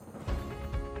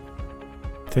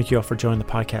Thank you all for joining the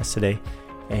podcast today.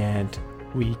 And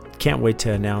we can't wait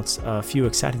to announce a few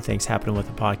exciting things happening with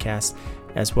the podcast,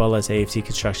 as well as AFT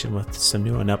Construction with some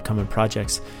new and upcoming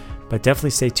projects. But definitely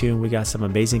stay tuned. We got some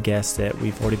amazing guests that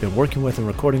we've already been working with and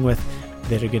recording with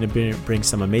that are going to bring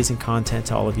some amazing content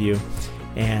to all of you.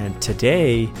 And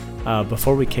today,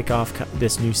 before we kick off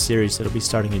this new series that'll be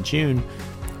starting in June,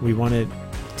 we wanted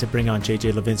to bring on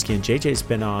JJ Levinsky. And JJ's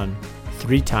been on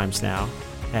 3 times now,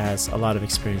 has a lot of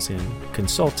experience in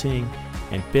consulting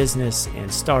and business and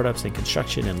startups and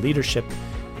construction and leadership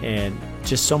and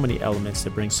just so many elements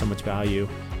that bring so much value.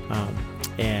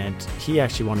 And he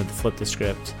actually wanted to flip the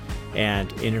script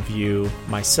and interview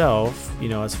myself,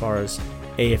 as far as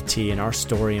AFT and our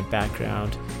story and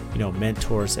background,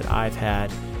 mentors that I've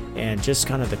had, and just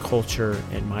kind of the culture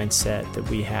and mindset that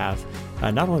we have,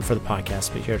 not only for the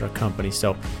podcast, but here at our company.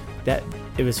 So that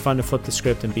it was fun to flip the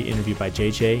script and be interviewed by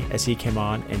JJ as he came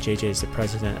on. And JJ is the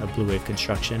president of Blue Wave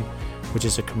Construction, which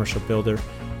is a commercial builder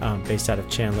based out of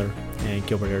Chandler and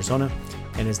Gilbert, Arizona,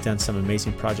 and has done some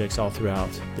amazing projects all throughout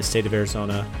the state of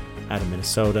Arizona, out of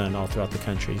Minnesota, and all throughout the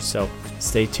country. So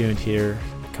stay tuned here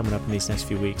coming up in these next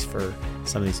few weeks for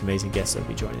some of these amazing guests that will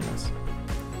be joining us.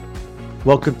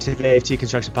 Welcome to the AFT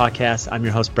Construction Podcast. I'm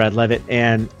your host, Brad Levitt,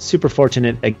 and super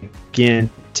fortunate again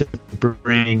to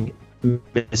bring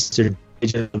Mr.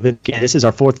 JJ Levinsky. This is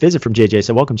our 4th visit from JJ,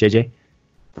 so welcome, JJ.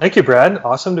 Thank you, Brad.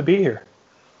 Awesome to be here.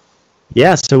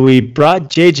 Yeah, so we brought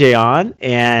JJ on,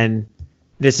 and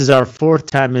this is our 4th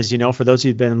time, as you know. For those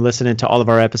who've been listening to all of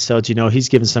our episodes, he's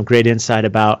given some great insight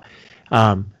about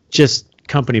just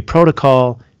company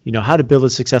protocol, how to build a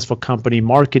successful company,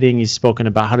 marketing. He's spoken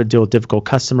about how to deal with difficult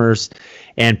customers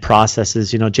and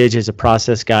processes. JJ's a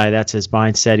process guy. That's his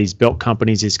mindset. He's built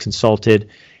companies. He's consulted,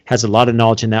 has a lot of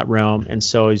knowledge in that realm. And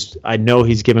so I know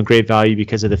he's given great value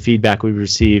because of the feedback we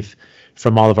receive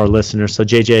from all of our listeners. So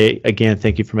JJ, again,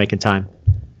 thank you for making time.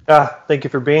 Thank you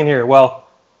for being here. Well,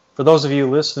 for those of you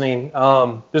listening,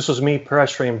 this was me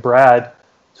pressuring Brad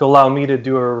to allow me to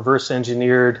do a reverse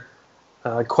engineered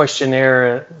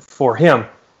questionnaire for him.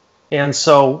 And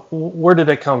so where did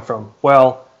it come from?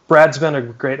 Well, Brad's been a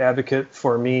great advocate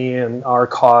for me and our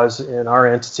cause and our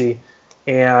entity.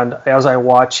 And as I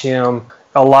watch him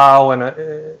allow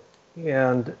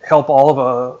and help all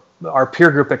of our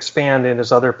peer group expand in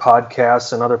his other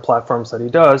podcasts and other platforms that he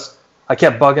does, I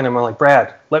kept bugging him. I'm like,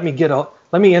 Brad, let me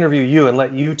interview you and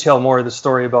let you tell more of the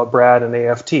story about Brad and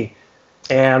AFT.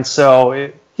 And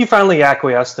so he finally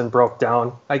acquiesced and broke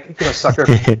down. I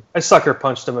sucker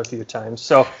punched him a few times.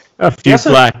 So a few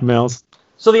blackmails.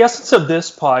 So the essence of this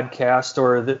podcast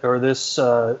or this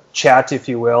chat, if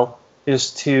you will,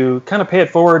 is to kind of pay it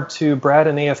forward to Brad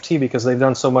and AFT because they've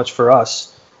done so much for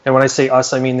us. And when I say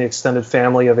us, I mean the extended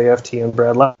family of AFT and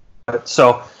Brad Levitt.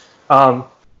 So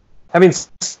having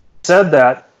said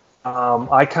that,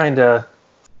 I kind of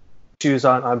choose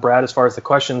on Brad as far as the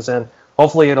questions, and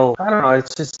hopefully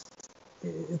it's just,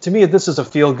 to me, this is a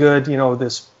feel good,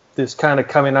 this kind of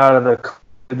coming out of the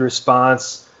COVID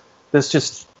response.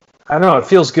 It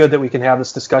feels good that we can have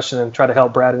this discussion and try to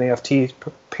help Brad and AFT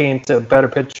paint a better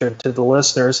picture to the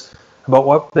listeners about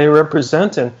what they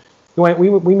represent. And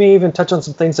we may even touch on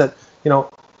some things that,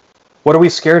 what are we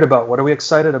scared about? What are we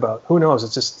excited about? Who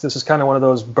knows? This is kind of one of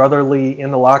those brotherly in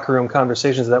the locker room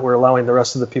conversations that we're allowing the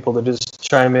rest of the people to just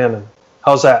chime in. And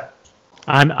how's that?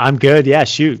 I'm good. Yeah,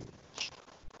 shoot.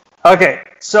 Okay,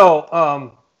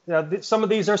 so some of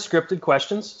these are scripted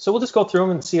questions, so we'll just go through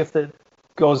them and see if it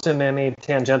goes into any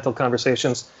tangential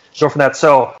conversations. Go from that.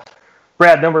 So,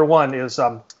 Brad, number 1 is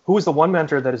who is the one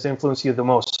mentor that has influenced you the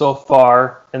most so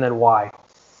far, and then why?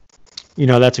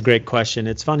 That's a great question.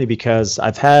 It's funny because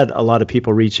I've had a lot of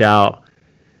people reach out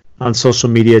on social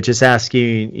media just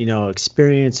asking,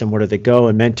 experience and where do they go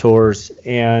and mentors.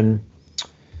 And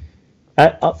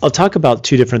I'll talk about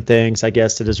 2 different things, I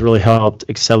guess, that has really helped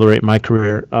accelerate my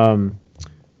career.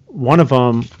 One of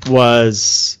them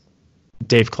was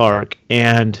Dave Clark.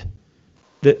 And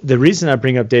the reason I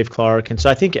bring up Dave Clark, and so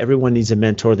I think everyone needs a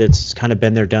mentor that's kind of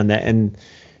been there, done that. And,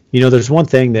 there's one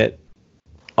thing that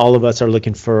all of us are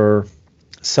looking for,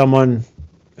 someone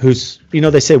who's,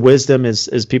 they say wisdom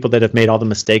is people that have made all the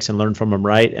mistakes and learned from them,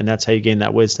 right? And that's how you gain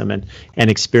that wisdom and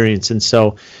experience. And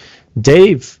so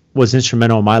Dave was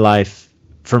instrumental in my life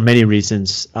for many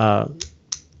reasons.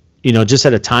 Just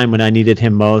at a time when I needed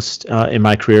him most in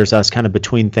my career, as I was kind of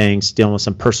between things, dealing with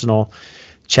some personal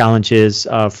challenges.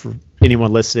 For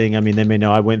anyone listening, they may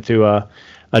know I went through a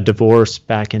divorce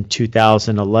back in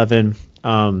 2011.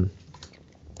 I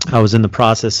was in the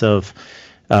process of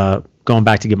going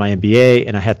back to get my MBA,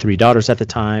 and I had 3 daughters at the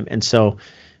time. And so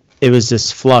it was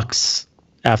this flux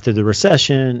after the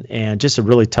recession and just a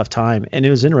really tough time. And it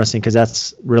was interesting because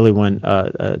that's really when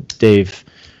Dave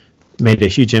made a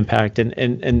huge impact.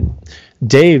 And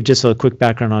Dave, just a quick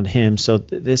background on him. So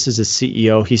this is a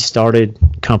CEO. He started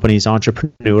companies,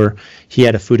 entrepreneur. He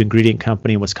had a food ingredient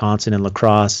company in Wisconsin and La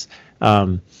Crosse.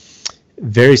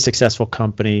 Very successful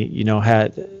company.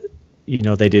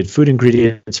 They did food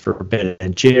ingredients for Ben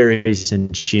and Jerry's and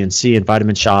GNC and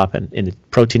Vitamin Shoppe and in the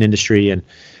protein industry, and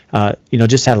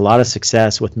just had a lot of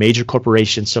success with major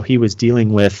corporations. So he was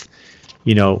dealing with,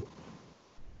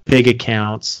 big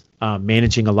accounts,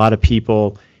 managing a lot of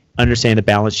people, understanding the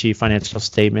balance sheet, financial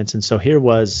statements. And so here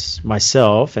was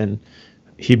myself, and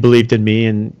he believed in me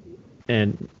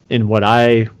and in what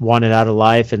I wanted out of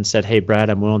life, and said, "Hey, Brad,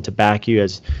 I'm willing to back you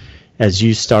as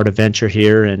you start a venture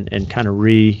here and kind of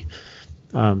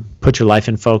put your life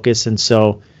in focus." And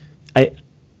so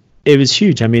it was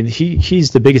huge. I mean,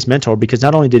 he's the biggest mentor, because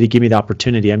not only did he give me the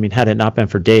opportunity, I mean, had it not been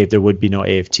for Dave, there would be no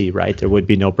AFT, right? There would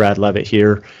be no Brad Levitt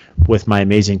here with my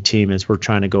amazing team as we're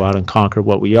trying to go out and conquer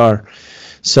what we are.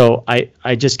 So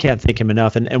I just can't thank him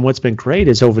enough. And what's been great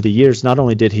is over the years, not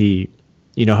only did he,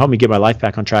 help me get my life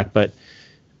back on track, but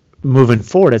moving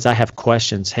forward, as I have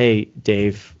questions, "Hey,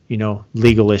 Dave,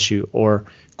 legal issue," or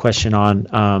question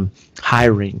on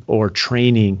hiring or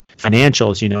training,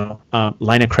 financials,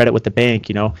 line of credit with the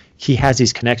bank, he has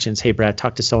these connections. "Hey, Brad,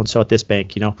 talk to so-and-so at this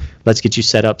bank, let's get you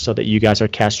set up so that you guys are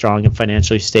cash strong and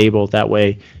financially stable. That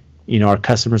way, our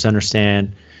customers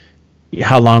understand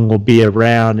how long we'll be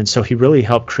around." And so he really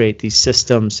helped create these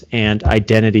systems and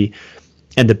identity.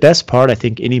 And the best part, I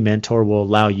think any mentor will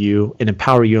allow you and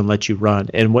empower you and let you run.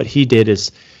 And what he did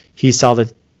is he saw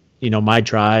that, my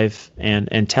drive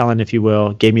and talent, if you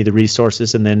will, gave me the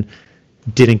resources, and then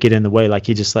didn't get in the way. Like,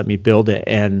 he just let me build it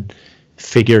and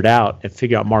figure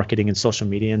out marketing and social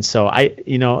media. And so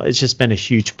it's just been a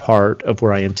huge part of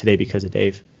where I am today because of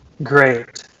Dave.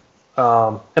 Great.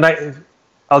 And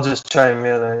I'll just chime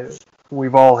in.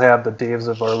 We've all had the Daves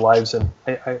of our lives, and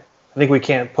I think we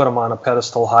can't put them on a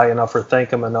pedestal high enough or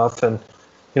thank them enough. And,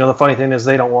 the funny thing is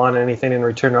they don't want anything in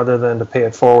return other than to pay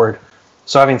it forward.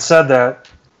 So having said that,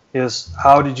 is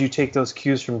how did you take those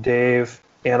cues from Dave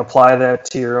and apply that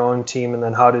to your own team? And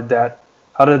then how did that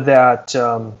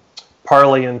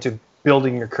parlay into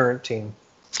building your current team?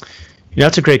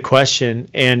 That's a great question.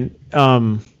 And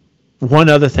one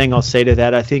other thing I'll say to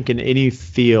that, I think in any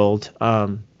field,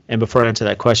 and before I answer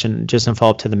that question, just in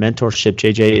follow up to the mentorship,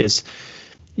 JJ, is,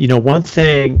 one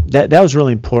thing that was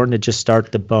really important to just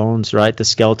start the bones, right? The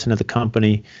skeleton of the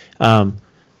company.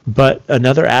 But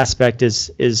another aspect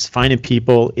is finding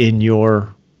people in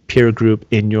your peer group,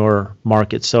 in your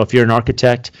market. So if you're an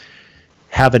architect,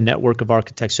 have a network of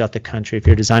architects throughout the country. If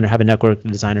you're a designer, have a network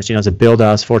of designers. As a builder,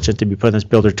 I was fortunate to be put in this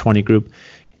Builder 20 group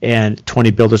and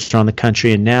 20 builders around the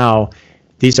country. And now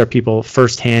these are people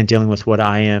firsthand dealing with what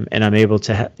I am, and I'm able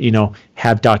to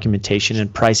have documentation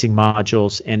and pricing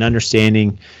modules and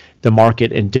understanding the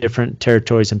market in different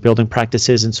territories and building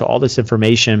practices. And so all this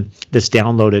information that's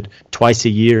downloaded twice a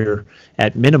year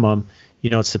at minimum,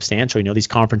 it's substantial. These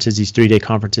conferences, these 3-day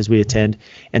conferences we attend.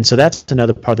 And so that's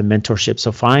another part of the mentorship.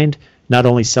 So find not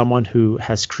only someone who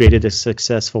has created a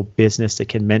successful business that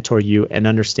can mentor you and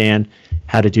understand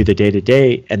how to do the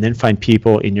day-to-day, and then find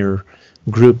people in your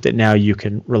group that now you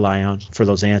can rely on for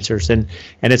those answers. And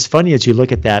it's funny as you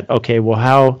look at that, okay, well,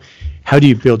 how do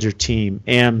you build your team?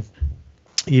 And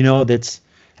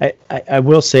I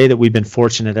will say that we've been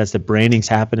fortunate as the branding's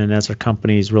happened and as our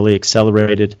company's really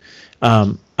accelerated.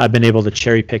 I've been able to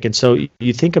cherry pick. And so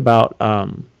you think about, a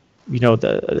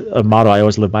motto I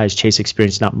always live by is chase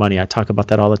experience, not money. I talk about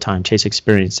that all the time, chase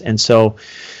experience. And so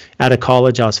out of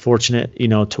college, I was fortunate,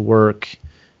 to work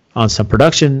on some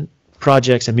production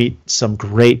projects and meet some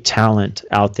great talent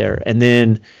out there. And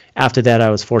then after that, I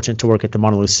was fortunate to work at the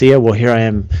Mauna Lucia. Well, here I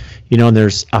am, and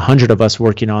there's 100 of us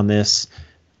working on this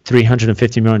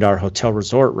 $350 million hotel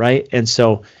resort, right? And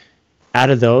so out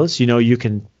of those, you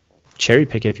can cherry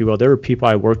pick, if you will. There were people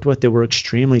I worked with that were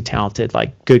extremely talented,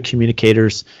 like good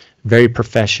communicators, very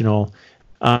professional,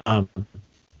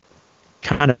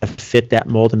 kind of fit that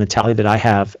mold and mentality that I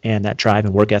have, and that drive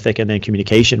and work ethic, and then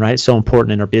communication, right? It's so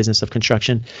important in our business of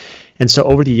construction. And so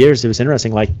over the years, it was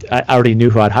interesting. Like, I already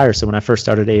knew who I'd hire. So when I first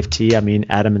started AFT,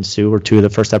 Adam and Sue were two of the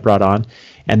first I brought on,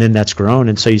 and then that's grown.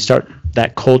 And so you start,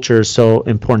 that culture is so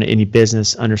important in any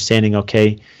business, understanding,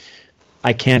 okay,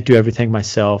 I can't do everything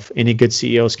myself. Any good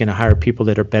CEO is going to hire people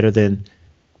that are better than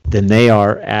they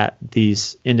are at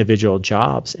these individual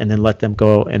jobs, and then let them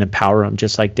go and empower them,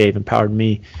 just like Dave empowered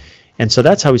me. And so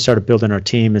that's how we started building our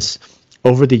team, is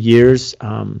over the years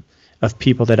of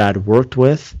people that I'd worked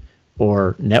with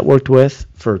or networked with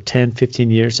for 10,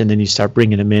 15 years, and then you start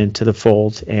bringing them into the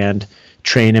fold and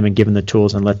train them and give them the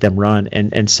tools and let them run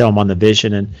and sell them on the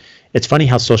vision. And it's funny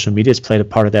how social media has played a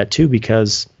part of that too,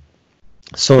 because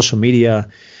social media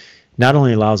not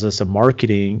only allows us a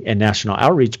marketing and national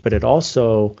outreach, but it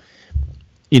also,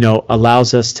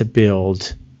 allows us to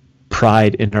build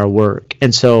pride in our work.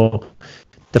 And so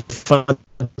the fun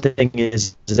thing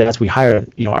is that as we hire,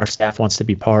 our staff wants to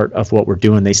be part of what we're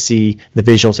doing. They see the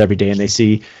visuals every day, and they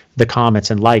see the comments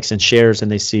and likes and shares,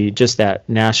 and they see just that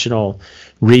national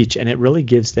reach, and it really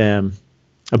gives them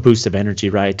a boost of energy,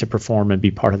 right, to perform and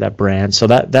be part of that brand. So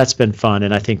that's been fun,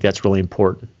 and I think that's really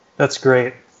important. That's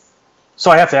great.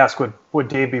 So I have to ask, would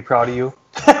Dave be proud of you?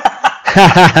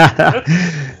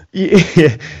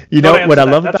 What I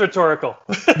love that's about rhetorical.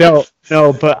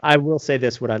 no, but I will say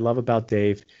this: what I love about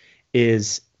Dave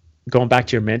is, going back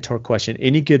to your mentor question,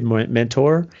 any good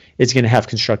mentor is going to have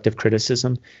constructive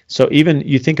criticism. So even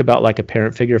you think about like a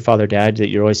parent figure, father, dad, that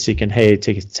you're always seeking, hey,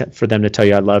 for them to tell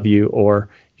you I love you, or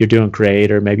you're doing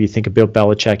great, or maybe you think of Bill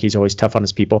Belichick, he's always tough on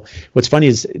his people. What's funny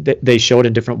is they show it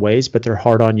in different ways, but they're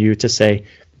hard on you to say,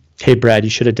 hey, Brad, you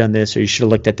should have done this, or you should have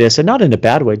looked at this, and not in a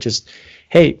bad way, just,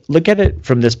 hey, look at it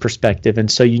from this perspective.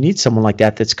 And so you need someone like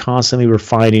that that's constantly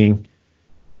refining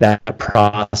that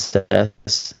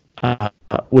process,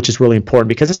 which is really important,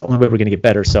 because it's the only way we're going to get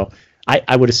better. So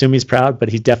I would assume he's proud, but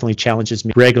he definitely challenges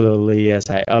me regularly as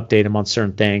I update him on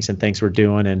certain things and things we're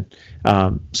doing. And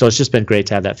so it's just been great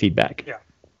to have that feedback. Yeah.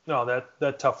 No,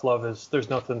 that tough love there's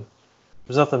nothing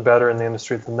better in the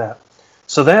industry than that.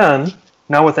 So then,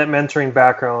 now with that mentoring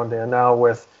background, and now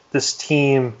with this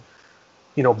team,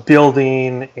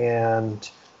 building and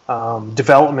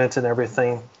development and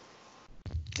everything,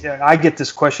 I get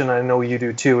this question, I know you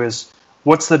do too, is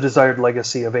what's the desired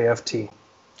legacy of AFT?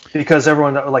 Because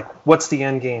everyone, like, what's the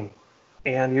end game?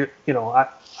 And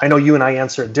I know you and I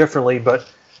answer it differently, but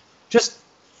just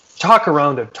talk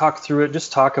around it, talk through it,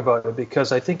 just talk about it,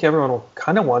 because I think everyone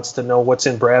kind of wants to know what's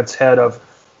in Brad's head of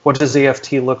what does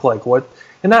AFT look like,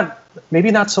 and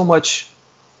maybe not so much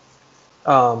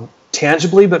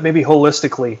tangibly, but maybe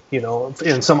holistically,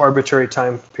 in some arbitrary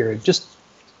time period. Just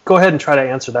go ahead and try to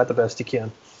answer that the best you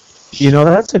can.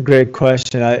 That's a great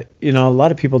question. A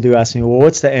lot of people do ask me, well,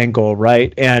 what's the end goal,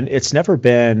 right? And it's never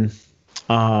been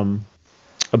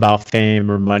about fame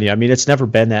or money. I mean, it's never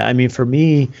been that. I mean, for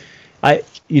me,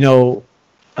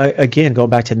 again, going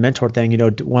back to the mentor thing,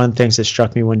 one of the things that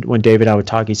struck me when David and I would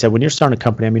talk, he said, when you're starting a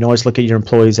company, always look at your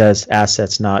employees as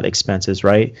assets, not expenses,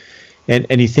 right?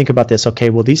 And you think about this, okay,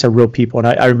 well, these are real people. And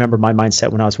I remember my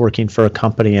mindset when I was working for a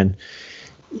company, and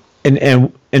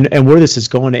where this is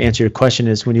going, to answer your question,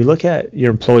 is when you look at your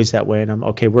employees that way, and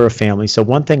we're a family. So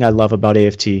one thing I love about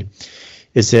AFT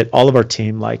is that all of our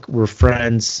team, like, we're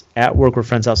friends at work, we're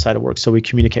friends outside of work. So we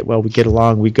communicate well, we get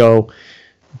along, we go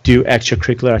do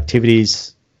extracurricular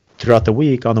activities throughout the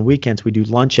week. On the weekends, we do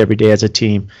lunch every day as a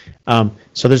team.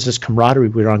 So there's this camaraderie.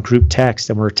 We're on group text,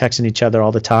 and we're texting each other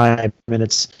all the time. And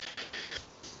it's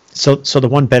so the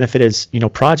one benefit is,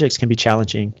 projects can be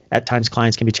challenging. At times,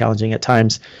 clients can be challenging. At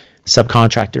times,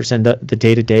 subcontractors and the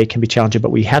day-to-day can be challenging.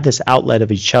 But we have this outlet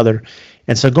of each other.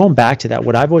 And so going back to that,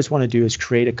 what I've always wanted to do is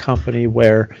create a company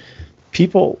where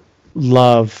people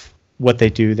love what they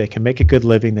do. They can make a good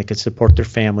living. They can support their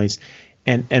families.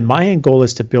 And my end goal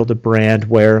is to build a brand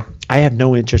where I have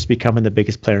no interest becoming the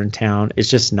biggest player in town. It's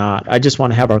just not. I just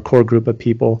want to have our core group of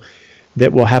people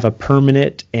that will have a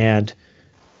permanent and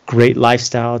great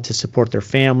lifestyle to support their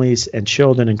families and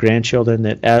children and grandchildren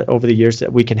that over the years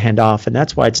that we can hand off. And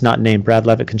that's why it's not named Brad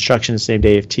Levitt Construction. It's named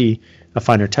AFT, a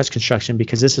Finer Touch Construction,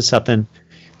 because this is something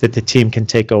that the team can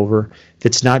take over.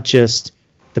 That's not just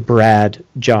the Brad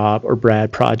job or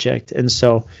Brad project. And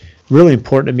so really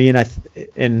important to me.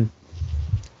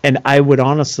 And I would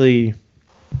honestly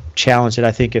challenge it.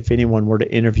 I think if anyone were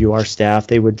to interview our staff,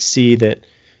 they would see that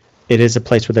it is a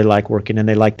place where they like working and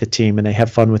they like the team and they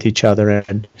have fun with each other.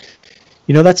 And,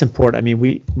 that's important. I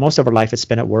mean, most of our life is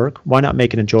spent at work. Why not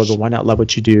make it enjoyable? Why not love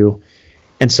what you do?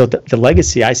 And so the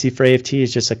legacy I see for AFT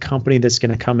is just a company that's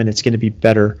going to come in. It's going to be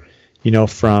better,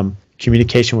 from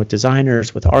communication with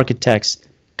designers, with architects,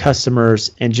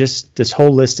 customers, and just this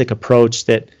holistic approach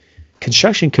that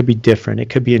construction could be different. It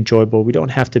could be enjoyable. We don't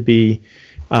have to be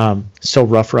so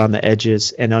rough around the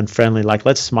edges and unfriendly. Like,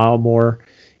 let's smile more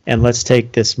and let's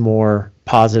take this more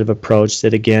positive approach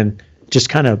that, again, just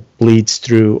kind of bleeds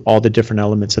through all the different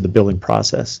elements of the building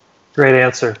process. Great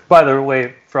answer. By the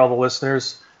way, for all the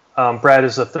listeners, Brad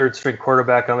is a third-string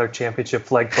quarterback on their championship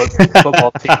flag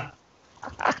football team.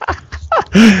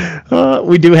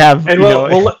 We do have, and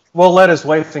we'll let his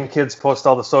wife and kids post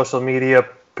all the social media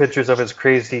pictures of his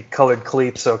crazy colored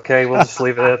cleats. Okay, we'll just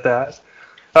leave it at that.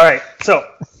 All right. So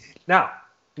now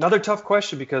another tough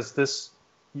question because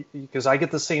I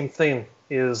get the same thing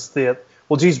is that,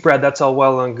 well, geez, Brad, that's all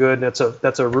well and good. And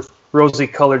that's a rosy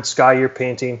colored sky you're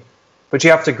painting, but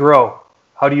you have to grow.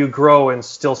 How do you grow and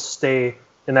still stay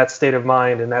in that state of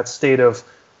mind, in that state of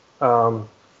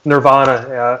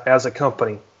nirvana as a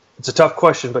company? It's a tough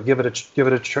question, but give it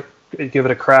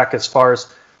a crack as far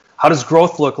as how does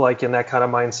growth look like in that kind of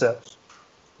mindset?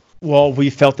 Well, we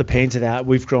felt the pains of that.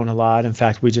 We've grown a lot. In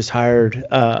fact, we just hired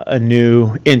a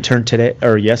new intern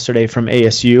yesterday from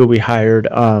ASU. We hired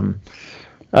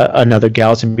another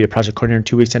gal to be a project coordinator in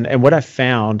 2 weeks. And what I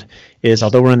found is,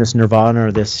 although we're in this nirvana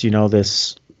or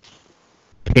this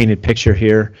painted picture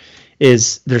here,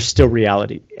 is there's still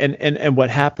reality. And what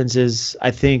happens is,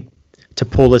 I think, to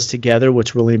pull this together,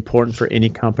 what's really important for any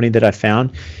company that I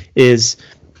found is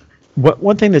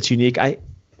one thing that's unique.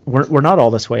 We're not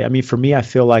all this way. I mean, for me, I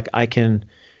feel like I can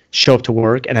show up to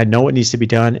work and I know what needs to be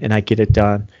done and I get it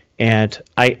done. And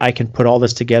I can put all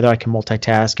this together. I can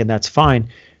multitask and that's fine.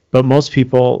 But most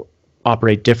people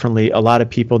operate differently. A lot of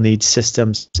people need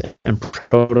systems and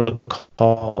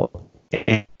protocol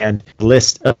and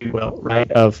list, if you will, right,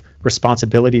 of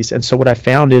responsibilities. And so what I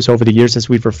found is over the years, as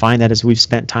we've refined that, as we've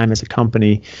spent time as a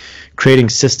company creating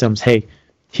systems, hey,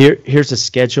 here's a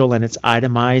schedule and it's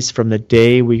itemized from the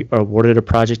day we are awarded a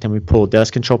project and we pull a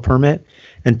dust control permit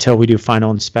until we do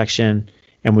final inspection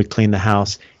and we clean the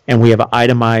house. And we have an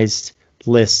itemized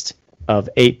list of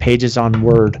 8 pages on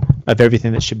Word of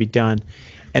everything that should be done.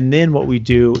 And then what we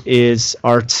do is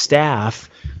our staff,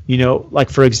 like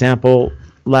for example,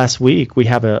 last week we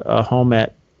have a home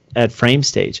at frame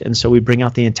stage. And so we bring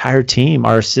out the entire team,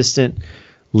 our assistant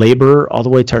laborer all the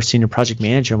way to our senior project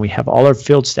manager, and we have all our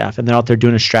field staff, and they're out there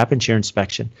doing a strap and shear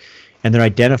inspection, and they're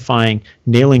identifying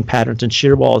nailing patterns and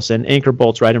shear walls and anchor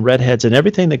bolts, right, and red heads and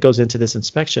everything that goes into this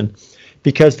inspection.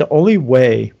 Because the only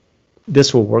way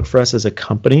this will work for us as a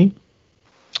company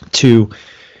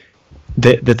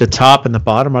that the top and the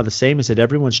bottom are the same is that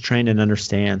everyone's trained and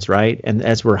understands, right? And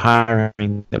as we're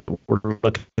hiring, that we're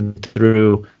looking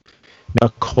through a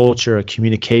culture, a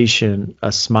communication,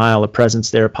 a smile, a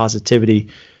presence there, a positivity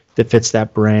that fits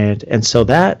that brand. And so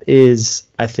that is,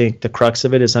 I think, the crux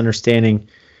of it, is understanding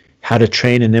how to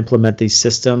train and implement these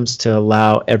systems to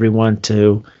allow everyone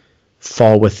to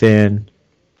fall within,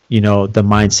 the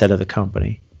mindset of the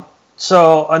company.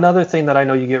 So another thing that I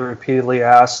know you get repeatedly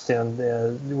asked,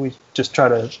 and we just try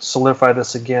to solidify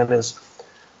this again, is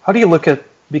how do you look at,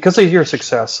 because of your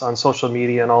success on social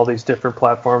media and all these different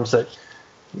platforms that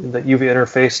you've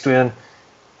interfaced in,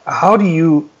 how do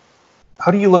you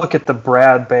look at the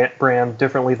Brad brand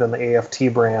differently than the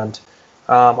AFT brand?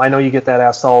 I know you get that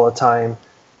asked all the time,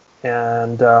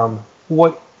 and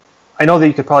I know that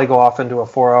you could probably go off into a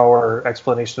 4-hour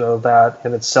explanation of that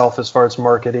in itself as far as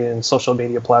marketing and social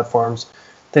media platforms,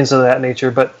 things of that nature.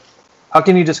 But how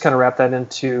can you just kind of wrap that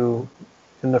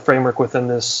in the framework within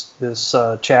this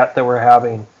chat that we're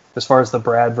having as far as the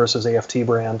Brad versus AFT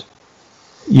brand?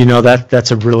 That's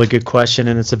a really good question,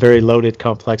 and it's a very loaded,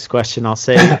 complex question, I'll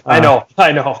say. I know.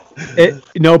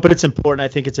 But it's important. I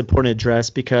think it's important to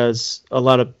address because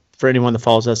for anyone that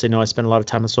follows us, they know I spend a lot of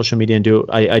time on social media and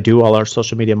I do all our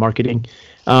social media marketing,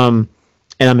 and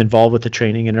I'm involved with the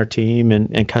training in our team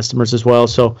and customers as well.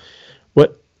 So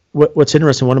what's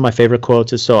interesting, one of my favorite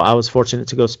quotes is, so I was fortunate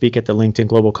to go speak at the LinkedIn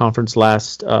Global Conference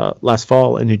last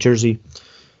fall in New Jersey,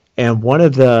 and one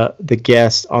of the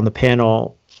guests on the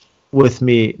panel with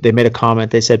me, they made a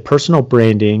comment. They said personal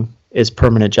branding is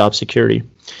permanent job security,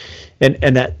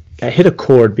 and that I hit a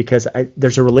chord because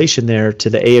there's a relation there to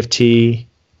the AFT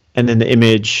and then the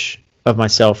image of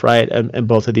myself, right? And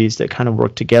both of these that kind of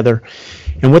work together.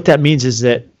 And what that means is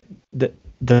that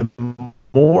the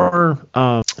more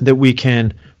that we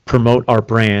can promote our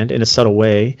brand in a subtle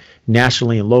way,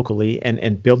 nationally and locally,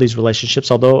 and build these relationships,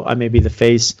 although I may be the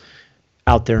face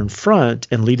out there in front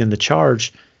and leading the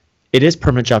charge, it is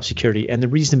permanent job security. And the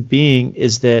reason being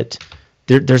is that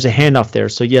there's a handoff there.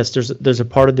 So yes, there's a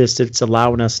part of this that's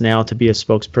allowing us now to be a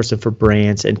spokesperson for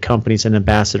brands and companies and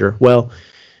ambassador. Well,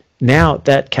 now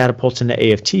that catapults into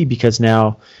AFT because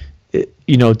now,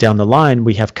 down the line,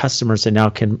 we have customers that now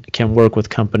can work with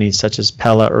companies such as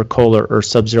Pella or Kohler or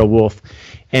Sub-Zero Wolf.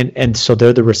 And so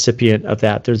they're the recipient of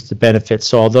that. There's the benefits.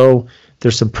 So although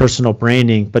there's some personal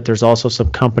branding, but there's also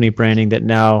some company branding that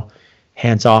now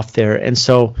hands off there. And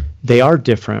so they are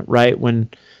different, right? When,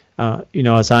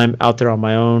 as I'm out there on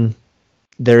my own,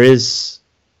 there is,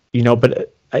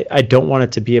 but I don't want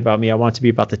it to be about me. I want it to be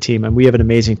about the team, and we have an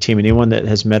amazing team. Anyone that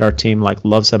has met our team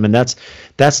loves them, and that's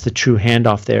the true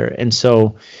handoff there. And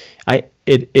so,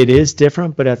 it is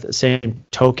different, but at the same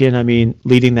token, I mean,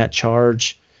 leading that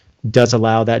charge does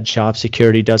allow that job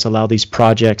security, does allow these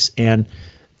projects. And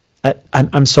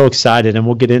I'm so excited, and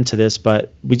we'll get into this,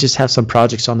 but we just have some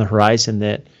projects on the horizon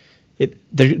that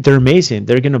they're amazing.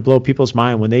 They're going to blow people's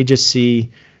mind when they just see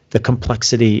the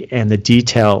complexity and the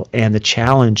detail and the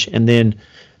challenge. And then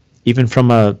even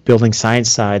from a building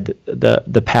science side,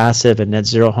 the passive and net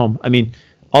zero home, I mean,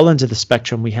 all ends of the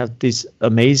spectrum, we have these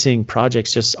amazing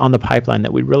projects just on the pipeline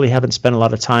that we really haven't spent a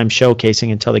lot of time showcasing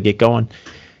until they get going.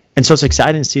 And so it's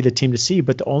exciting to see the team to see,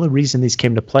 but the only reason these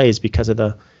came to play is because of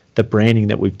the branding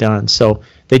that we've done. So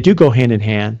they do go hand in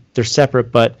hand. They're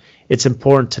separate, but it's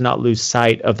important to not lose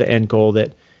sight of the end goal,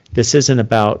 that this isn't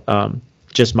about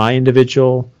just my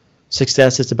individual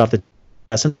success. It's about the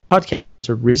podcast. There's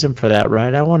a reason for that,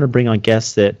 right? I want to bring on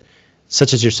guests that,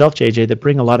 such as yourself, JJ, that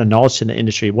bring a lot of knowledge to the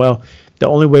industry. Well, the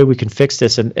only way we can fix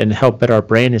this and help better our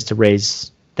brand is to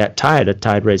raise that tide. A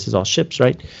tide raises all ships,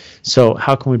 right? So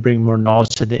how can we bring more knowledge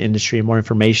to the industry and more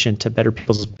information to better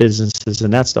people's businesses?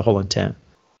 And that's the whole intent.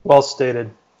 Well stated.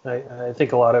 I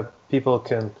think a lot of people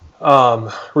can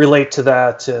relate to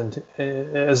that, and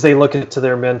as they look into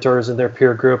their mentors and their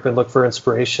peer group and look for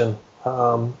inspiration,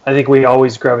 I think we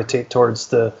always gravitate towards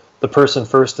the person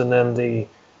first, and then the,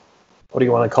 what do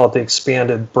you want to call it, the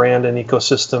expanded brand and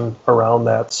ecosystem around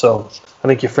that. So I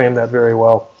think you framed that very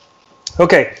well.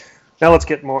 Okay, now let's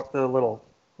get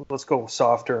let's go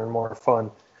softer and more fun.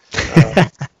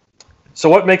 So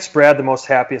what makes Brad the most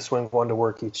happiest when going to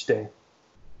work each day?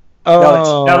 Now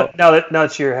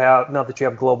that you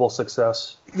have global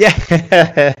success.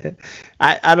 Yeah.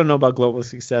 I don't know about global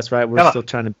success, right? We're still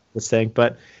trying to do this thing,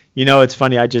 but it's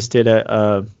funny. I just did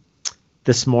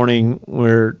this morning,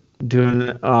 we're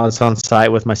doing, it's on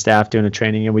site with my staff doing a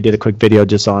training, and we did a quick video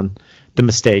just on the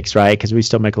mistakes, right? Because we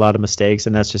still make a lot of mistakes,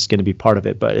 and that's just going to be part of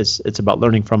it, but it's about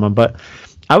learning from them. But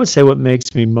I would say what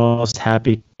makes me most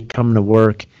happy coming to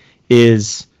work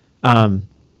is,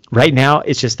 right now,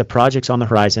 it's just the projects on the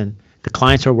horizon, the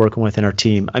clients we're working with, and our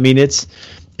team. I mean, it's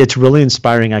really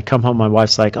inspiring. I come home, my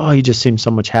wife's like, "Oh, you just seem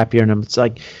so much happier." And it's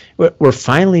like,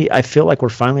 I feel like we're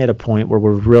finally at a point where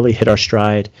we've really hit our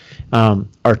stride.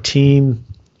 Our team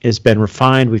has been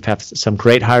refined. We've had some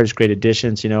great hires, great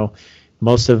additions.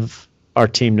 Most of our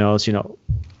team knows,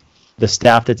 the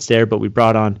staff that's there, but we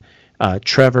brought on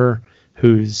Trevor,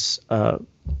 who's a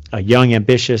young,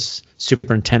 ambitious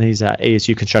superintendent. He's at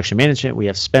ASU Construction Management. We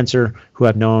have Spencer, who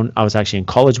I've known. I was actually in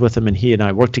college with him, and he and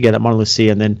I worked together at Monte Lucie,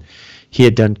 and then he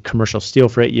had done commercial steel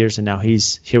for 8 years, and now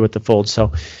he's here with the fold.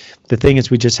 So the thing is,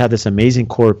 we just have this amazing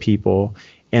core of people,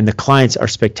 and the clients are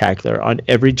spectacular on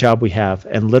every job we have,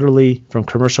 and literally from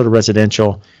commercial to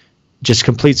residential, just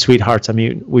complete sweethearts. I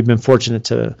mean, we've been fortunate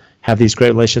to have these great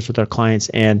relationships with our clients,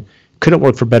 and couldn't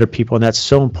work for better people, and that's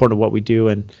so important to what we do.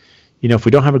 And if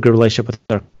we don't have a good relationship with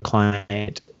our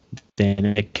client, then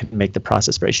it can make the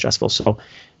process very stressful. So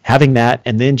having that,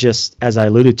 and then just as I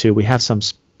alluded to, we have some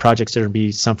projects that are going to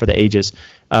be some for the ages,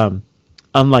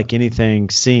 unlike anything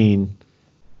seen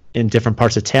in different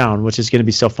parts of town, which is going to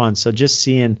be so fun. So just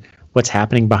seeing what's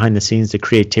happening behind the scenes, the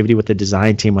creativity with the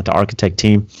design team, with the architect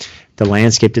team, the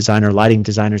landscape designer, lighting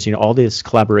designers, all this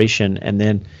collaboration, and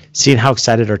then seeing how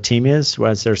excited our team is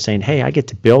as they're saying, "Hey, I get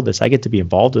to build this. I get to be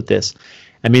involved with this."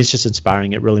 I mean, it's just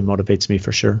inspiring. It really motivates me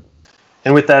for sure.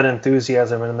 And with that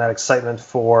enthusiasm and that excitement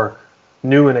for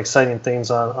new and exciting things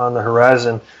on the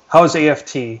horizon, how is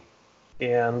AFT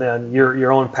and then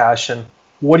your own passion?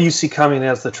 What do you see coming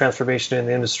as the transformation in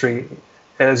the industry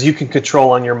as you can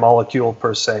control on your molecule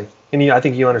per se? And I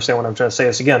think you understand what I'm trying to say.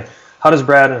 Is again, how does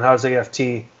Brad and how does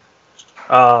AFT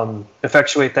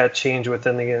effectuate that change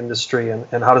within the industry,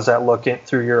 and how does that look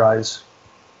through your eyes?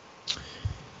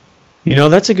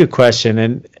 That's a good question.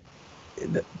 And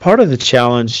part of the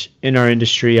challenge in our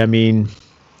industry, I mean,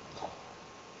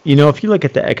 if you look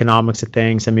at the economics of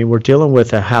things, I mean, we're dealing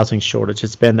with a housing shortage.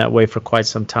 It's been that way for quite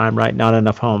some time, right? Not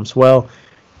enough homes. Well,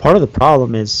 part of the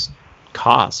problem is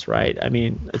cost, right? I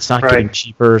mean, it's not getting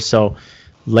cheaper. So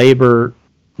labor,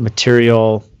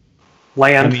 material,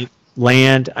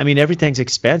 land. I mean, everything's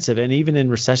expensive. And even in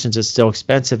recessions, it's still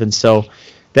expensive. And so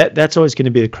that's always going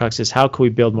to be the crux, is how can we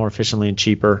build more efficiently and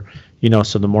cheaper,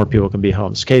 so the more people can be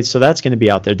homes. Okay, so that's going to be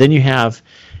out there. Then you have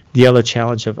the other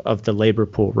challenge of the labor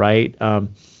pool, right?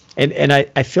 And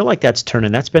I feel like that's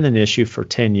turning. That's been an issue for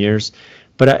 10 years.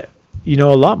 But, a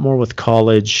lot more with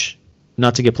college,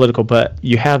 not to get political, but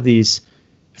you have these,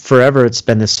 forever it's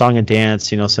been this song and dance,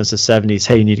 since the 70s,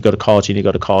 hey, you need to go to college,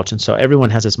 And so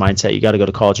everyone has this mindset, you got to go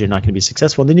to college, you're not going to be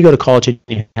successful. And then you go to college and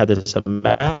you have this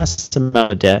massive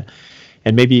amount of debt.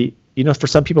 And maybe for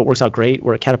some people it works out great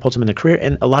where it catapults them in their career,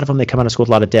 and a lot of them, they come out of school with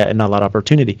a lot of debt and not a lot of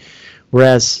opportunity.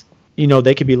 Whereas,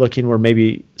 they could be looking where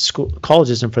maybe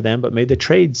college isn't for them, but maybe the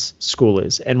trades school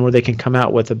is, and where they can come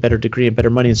out with a better degree and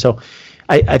better money. And so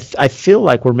I feel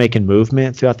like we're making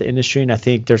movement throughout the industry, and I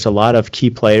think there's a lot of key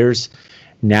players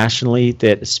nationally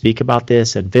that speak about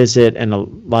this and visit, and a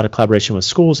lot of collaboration with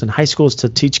schools and high schools to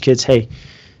teach kids, hey,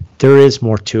 there is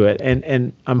more to it.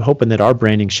 And I'm hoping that our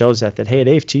branding shows that hey, at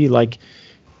AFT, like,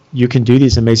 you can do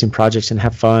these amazing projects and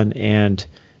have fun and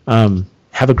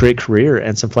have a great career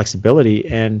and some flexibility,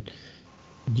 and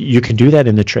you can do that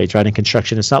in the trades, right? In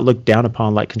construction, it's not looked down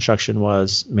upon like construction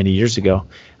was many years ago.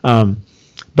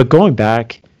 But going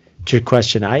back to your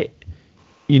question,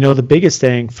 the biggest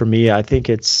thing for me, I think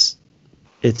it's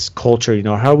culture.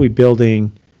 How are we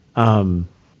building the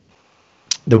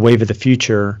wave of the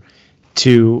future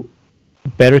to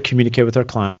better communicate with our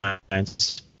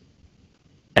clients,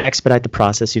 expedite the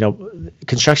process?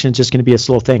 Construction is just going to be a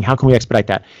slow thing. How can we expedite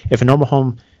that? If a normal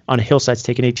home on a hillside's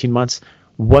taking 18 months,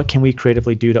 what can we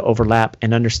creatively do to overlap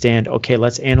and understand, okay,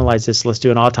 let's analyze this. Let's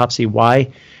do an autopsy. Why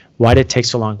did it take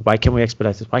so long? Why can't we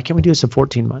expedite this? Why can't we do this in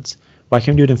 14 months? Why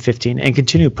can't we do it in 15? And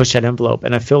continue to push that envelope.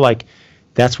 And I feel like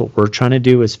that's what we're trying to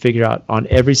do, is figure out on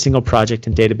every single project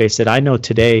and database that I know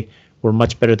today, we're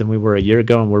much better than we were a year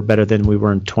ago, and we're better than we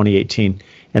were in 2018,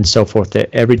 and so forth. That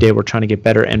every day we're trying to get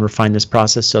better and refine this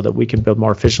process so that we can build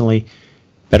more efficiently,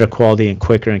 better quality, and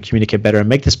quicker, and communicate better, and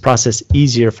make this process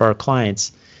easier for our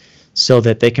clients so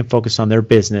that they can focus on their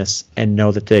business and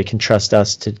know that they can trust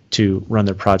us to run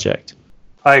their project.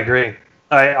 I agree.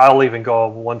 I'll even go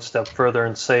one step further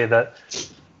and say that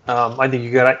I think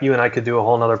you and I could do a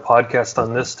whole nother podcast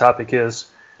on this topic.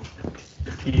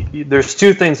 There's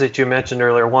two things that you mentioned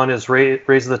earlier. One is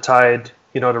raise the tide,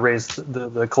 to raise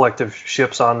the collective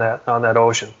ships on that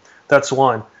ocean. That's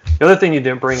one. The other thing you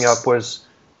didn't bring up was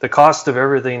the cost of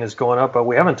everything is going up, but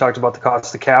we haven't talked about the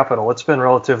cost of capital. It's been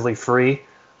relatively free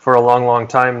for a long, long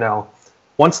time now.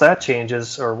 Once that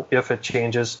changes, or if it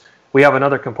changes, we have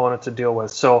another component to deal with.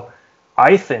 So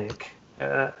I think,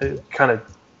 kind of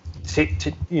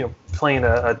playing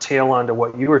a tail onto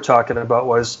what you were talking about,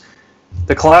 was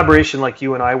the collaboration, like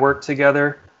you and I work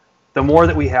together. The more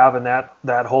that we have in that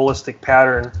holistic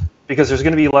pattern, because there's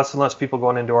going to be less and less people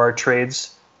going into our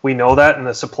trades. We know that, and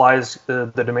the supplies, the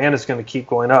demand is going to keep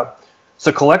going up.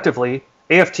 So collectively,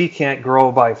 AFT can't grow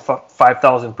by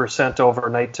 5,000%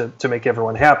 overnight to make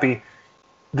everyone happy.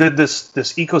 This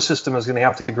ecosystem is going to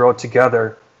have to grow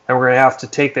together, and we're going to have to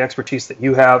take the expertise that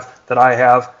you have, that I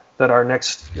have, that our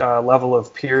next level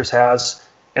of peers has,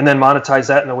 and then monetize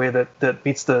that in a way that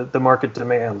meets the market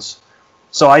demands.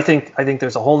 So I think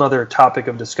there's a whole nother topic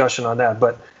of discussion on that.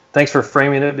 But thanks for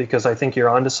framing it, because I think you're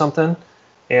onto something,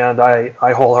 and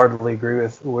I wholeheartely agree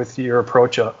with your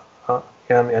approach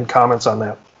and comments on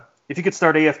that. If you could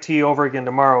start AFT over again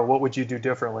tomorrow, what would you do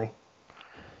differently?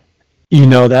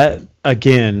 That,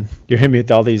 again, you're hitting me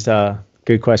with all these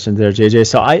good questions there, JJ.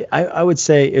 So I would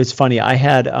say, it's funny. I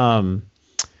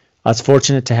was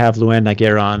fortunate to have Luann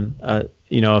Naguer on,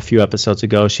 a few episodes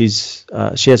ago. She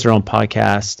has her own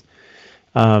podcast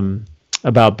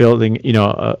about building,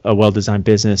 a well-designed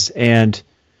business. And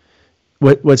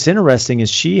what's interesting is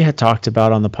she had talked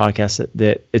about on the podcast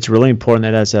that it's really important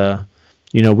that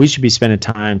we should be spending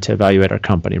time to evaluate our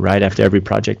company right after every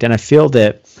project. And I feel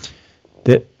that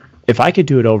if I could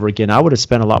do it over again, I would have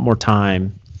spent a lot more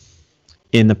time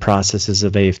in the processes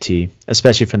of AFT,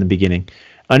 especially from the beginning,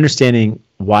 understanding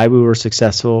why we were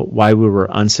successful, why we were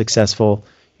unsuccessful,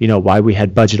 why we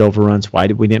had budget overruns, why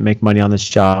we didn't make money on this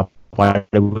job, why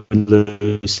did we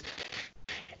lose.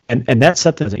 And that's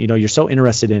something that, you're so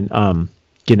interested in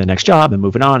getting the next job and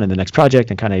moving on and the next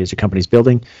project and kind of as your company's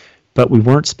building. But we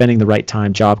weren't spending the right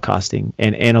time job costing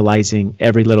and analyzing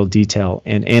every little detail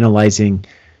and analyzing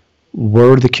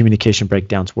where the communication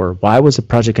breakdowns were. Why was the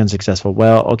project unsuccessful?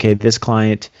 Well, okay, this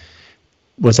client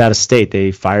was out of state.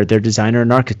 They fired their designer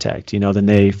and architect, then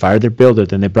they fired their builder,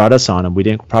 then they brought us on and we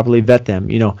didn't properly vet them,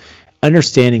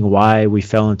 understanding why we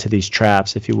fell into these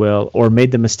traps, if you will, or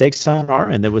made the mistakes on our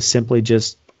end that was simply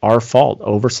just our fault,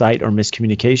 oversight or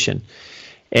miscommunication.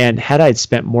 And had I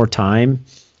spent more time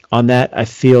on that, I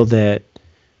feel that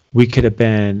we could have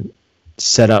been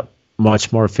set up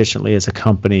much more efficiently as a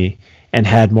company and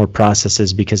had more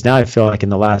processes, because now I feel like in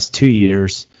the last 2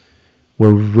 years,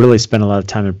 we're really spent a lot of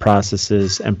time in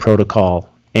processes and protocol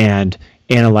and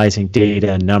analyzing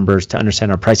data and numbers to understand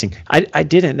our pricing. I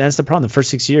didn't. That's the problem. The first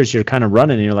 6 years, you're kind of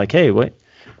running and you're like, hey, why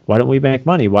don't we make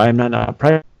money? Why am I not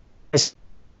pricing?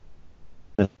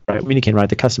 Communicating right with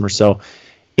the customer. So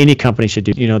any company should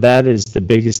do, that is the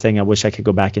biggest thing I wish I could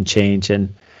go back and change.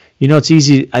 And, It's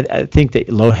easy. I think that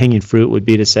low-hanging fruit would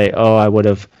be to say, oh, I would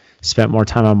have spent more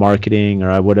time on marketing,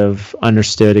 or I would have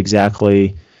understood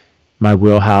exactly my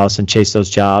wheelhouse and chased those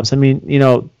jobs. I mean,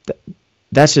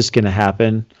 that's just going to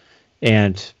happen.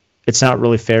 And it's not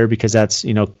really fair because that's,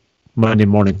 Monday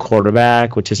morning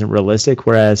quarterback, which isn't realistic.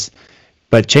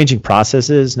 But changing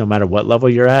processes, no matter what level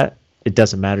you're at, it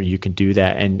doesn't matter. You can do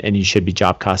that, and you should be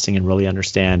job costing and really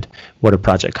understand what a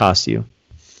project costs you.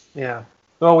 Yeah.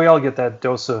 Well, we all get that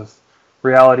dose of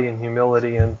reality and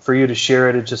humility, and for you to share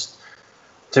it,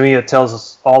 to me, it tells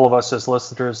us, all of us as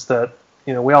listeners, that,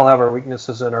 we all have our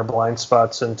weaknesses and our blind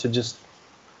spots, and to just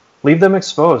leave them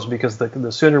exposed, because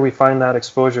the sooner we find that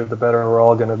exposure, the better we're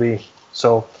all going to be.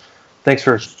 So thanks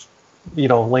for,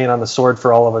 laying on the sword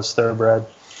for all of us there, Brad.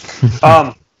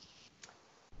 I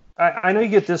know you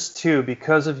get this too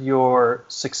because of your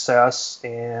success,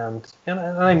 and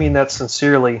I mean that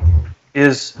sincerely,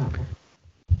 is,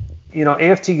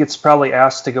 AFT gets probably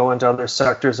asked to go into other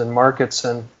sectors and markets,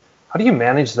 and how do you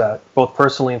manage that, both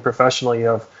personally and professionally,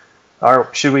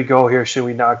 should we go here, should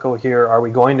we not go here, are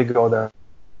we going to go there?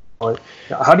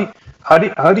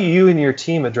 How do you and your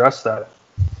team address that?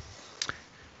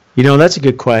 That's a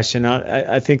good question.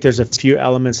 I think there's a few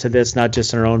elements to this, not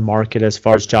just in our own market as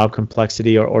far as job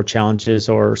complexity or challenges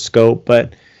or scope,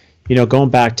 but, going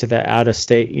back to the out of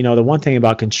state, the one thing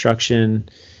about construction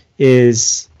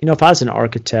is, if I was an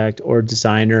architect or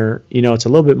designer, it's a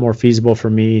little bit more feasible for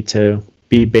me to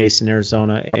be based in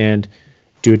Arizona and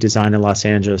do a design in Los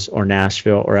Angeles or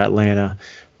Nashville or Atlanta,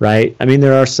 right? I mean,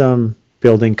 there are some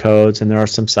building codes and there are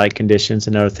some site conditions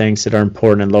and other things that are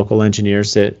important, and local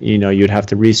engineers that you'd have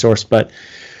to resource. But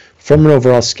from an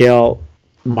overall scale,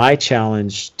 my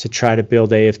challenge to try to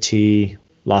build AFT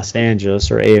Los Angeles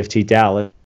or AFT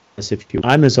Dallas,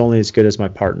 I'm only as good as my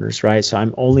partners, right? So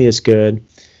I'm only as good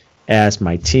as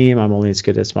my team. I'm only as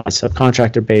good as my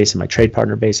subcontractor base and my trade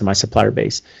partner base and my supplier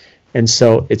base. And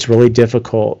so it's really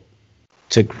difficult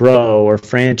to grow or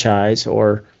franchise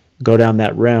or go down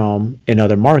that realm in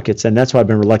other markets, and that's why I've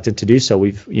been reluctant to do so.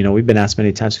 We've been asked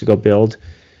many times to go build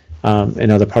in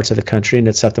other parts of the country, and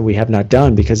it's something we have not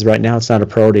done because right now it's not a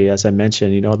priority. As I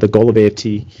mentioned, the goal of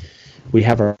AFT, we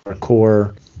have our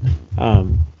core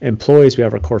employees, we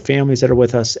have our core families that are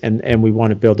with us, and we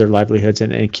want to build their livelihoods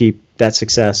and keep that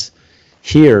success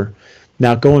here.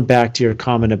 Now, going back to your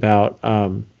comment about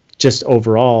just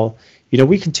overall,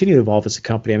 we continue to evolve as a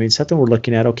company. I mean, something we're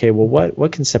looking at, okay, well,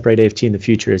 what can separate AFT in the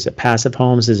future? Is it passive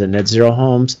homes? Is it net zero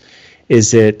homes?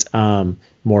 Is it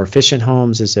more efficient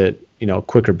homes? Is it,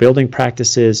 quicker building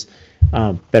practices,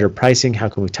 better pricing? How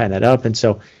can we tighten that up? And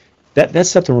so that's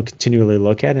something we'll continually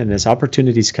look at. And as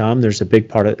opportunities come, there's a big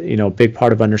part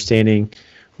of understanding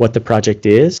what the project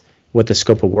is, what the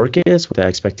scope of work is, what the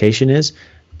expectation is,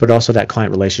 but also that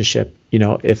client relationship.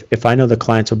 If I know the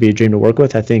clients will be a dream to work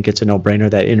with, I think it's a no-brainer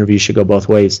that interview should go both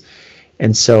ways.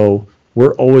 And so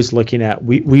we're always looking at,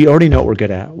 we already know what we're good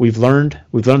at. We've learned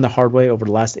the hard way over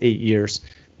the last 8 years.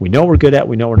 We know what we're good at,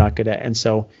 we know what we're not good at. And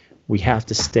so we have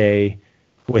to stay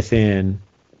within,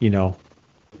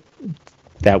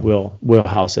 that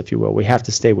wheelhouse, if you will. We have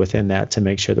to stay within that to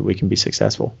make sure that we can be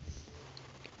successful.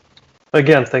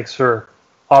 Again, thanks for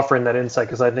offering that insight,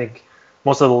 because I think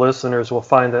most of the listeners will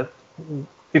find that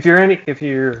if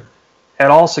you're at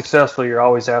all successful, you're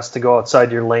always asked to go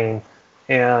outside your lane,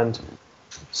 and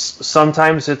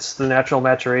sometimes it's the natural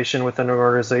maturation within an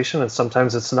organization, and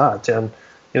sometimes it's not. And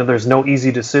there's no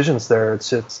easy decisions there.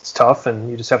 It's tough, and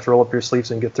you just have to roll up your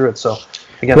sleeves and get through it. So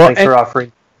again, thanks for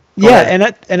offering. Go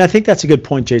ahead. And I think that's a good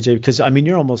point, JJ, because I mean,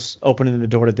 you're almost opening the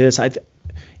door to this.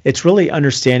 It's really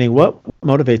understanding what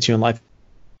motivates you in life.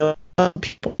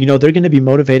 People, they're going to be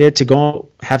motivated to go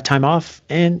have time off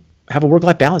and have a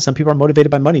work-life balance. Some people are motivated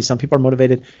by money. Some people are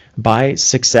motivated by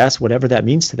success, whatever that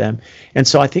means to them. And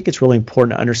so I think it's really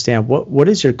important to understand what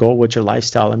is your goal, what's your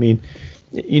lifestyle. I mean,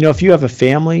 if you have a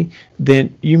family,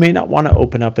 then you may not want to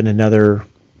open up in another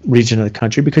region of the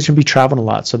country because you'll be traveling a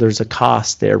lot. So there's a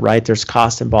cost there, right? There's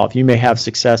cost involved. You may have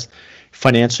success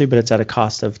financially, but it's at a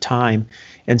cost of time.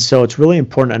 And so it's really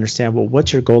important to understand, well,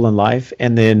 what's your goal in life?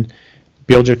 And then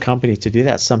build your company to do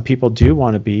that. Some people do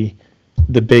want to be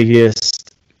the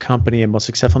biggest company and most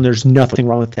successful, and there's nothing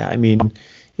wrong with that. I mean,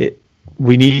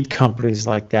 we need companies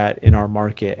like that in our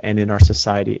market and in our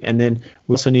society. And then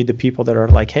we also need the people that are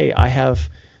like, hey, I have,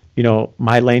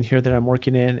 my lane here that I'm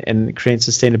working in and creating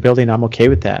sustainability, and I'm okay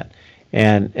with that.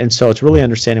 And so it's really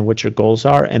understanding what your goals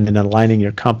are and then aligning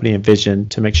your company and vision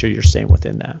to make sure you're staying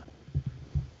within that.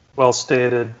 Well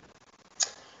stated.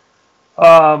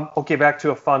 Okay, back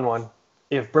to a fun one.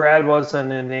 If Brad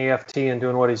wasn't in AFT and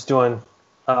doing what he's doing,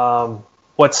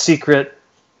 what secret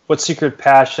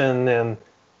passion and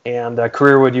and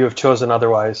career would you have chosen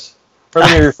otherwise? Or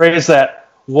let me rephrase that.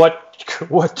 What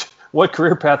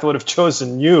career path would have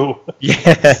chosen you?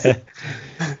 Yeah.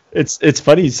 It's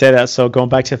funny you say that. So going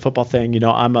back to the football thing,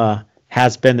 I'm a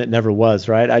has-been that never was,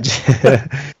 right?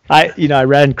 I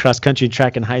ran cross country and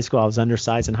track in high school. I was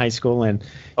undersized in high school, and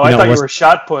I thought you were a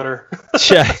shot putter.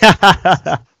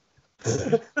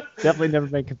 Definitely never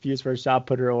been confused for a shot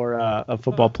putter or a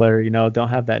football player. Don't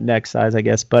have that neck size, I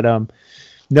guess. But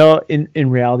no, in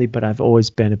reality, but I've always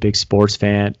been a big sports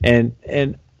fan,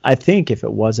 and I think if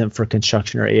it wasn't for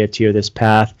construction or AFT or this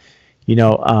path,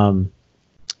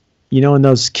 in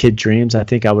those kid dreams, I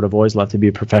think I would have always loved to be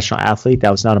a professional athlete.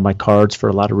 That was not on my cards for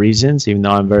a lot of reasons, even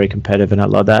though I'm very competitive and I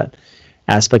love that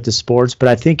aspect of sports. But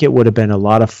I think it would have been a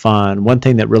lot of fun. One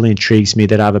thing that really intrigues me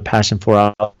that I have a passion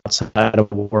for outside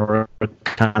of work,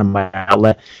 kind of my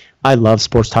outlet, I love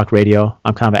sports talk radio.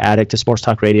 I'm kind of an addict to sports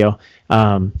talk radio.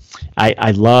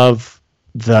 I love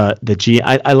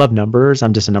I love numbers.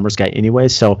 I'm just a numbers guy anyway.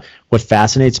 So what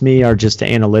fascinates me are just the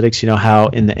analytics, how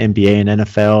in the NBA and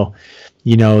NFL,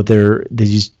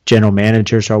 these general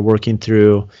managers are working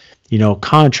through,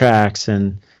 contracts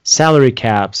and salary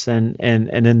caps and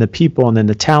then the people and then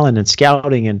the talent and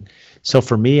scouting. And so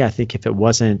for me, I think if it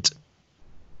wasn't,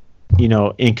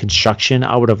 in construction,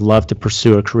 I would have loved to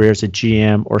pursue a career as a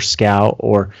GM or scout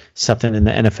or something in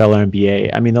the NFL or NBA.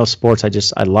 I mean, those sports,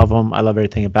 I love them. I love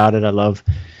everything about it. I love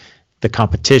the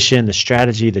competition, the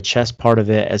strategy, the chess part of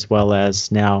it, as well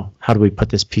as now, how do we put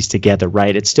this piece together,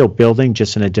 right? It's still building,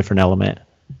 just in a different element.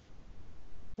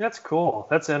 That's cool.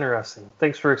 That's interesting.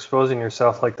 Thanks for exposing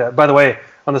yourself like that. By the way,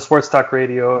 on the Sports Talk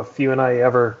Radio, if you and I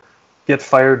ever get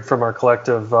fired from our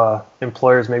collective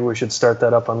employers, maybe we should start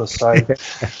that up on the side.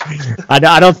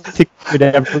 I don't think we'd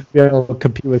ever be able to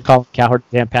compete with Colin Cowherd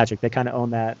and Dan Patrick. They kind of own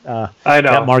that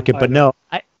that market. But no,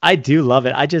 I do love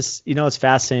it. I just, it's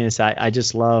fascinating. I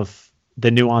just love the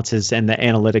nuances and the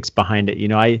analytics behind it.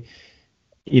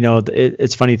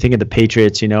 It's funny, you think of the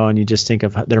Patriots, and you just think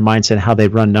of their mindset, how they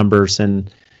run numbers,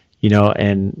 and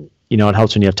it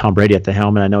helps when you have Tom Brady at the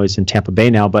helm, and I know he's in Tampa Bay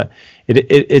now, but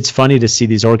it's funny to see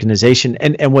these organizations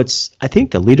and what's, I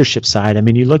think, the leadership side. I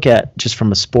mean, you look at just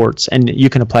from a sports, and you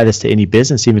can apply this to any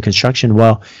business, even construction.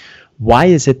 Well, why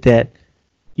is it that,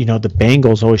 the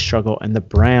Bengals always struggle and the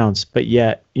Browns, but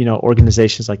yet,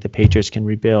 organizations like the Patriots can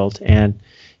rebuild, and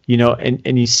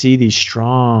you see these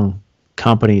strong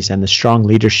companies and the strong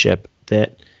leadership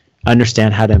that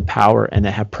understand how to empower and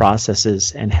that have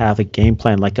processes and have a game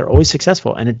plan. Like, they're always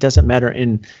successful, and it doesn't matter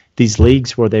in these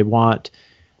leagues where they want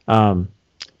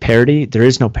parity. There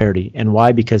is no parity. And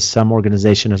why? Because some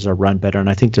organizations are run better, and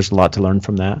I think there's a lot to learn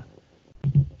from that.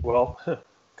 Well,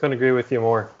 couldn't agree with you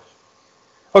more.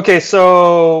 Okay,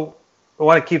 so I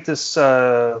want to keep this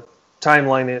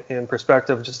timeline in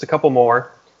perspective. Just a couple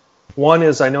more. One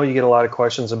is, I know you get a lot of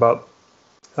questions about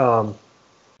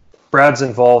Brad's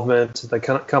involvement, the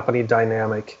company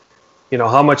dynamic.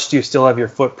 How much do you still have your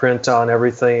footprint on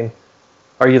everything?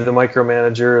 Are you the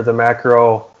micromanager, the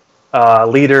macro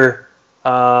leader?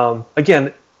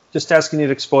 Again, just asking you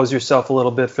to expose yourself a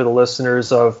little bit for the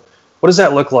listeners of what does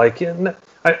that look like? And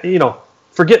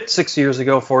forget 6 years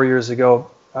ago, 4 years ago.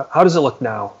 How does it look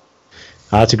now?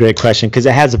 That's a great question, because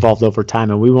it has evolved over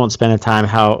time, and we won't spend a time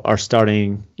how our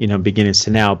starting, beginnings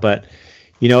to now. But,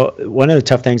 one of the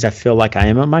tough things, I feel like I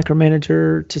am a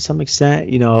micromanager to some extent.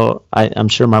 I'm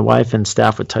sure my wife and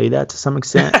staff would tell you that to some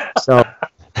extent. So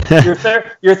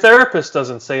your therapist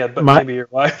doesn't say it, but maybe your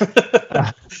wife.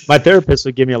 My therapist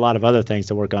would give me a lot of other things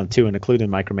to work on too, including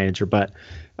micromanager. But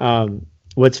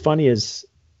what's funny is,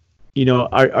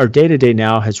 our day-to-day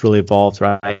now has really evolved,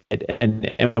 right?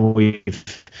 And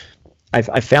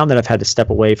I've found that I've had to step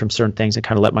away from certain things and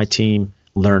kind of let my team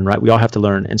learn, right? We all have to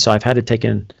learn. And so I've had to take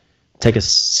a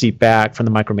seat back from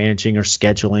the micromanaging or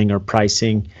scheduling or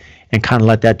pricing and kind of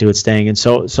let that do its thing. And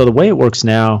so the way it works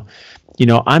now,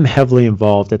 I'm heavily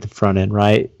involved at the front end,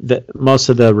 right? Most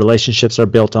of the relationships are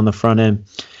built on the front end.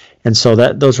 And so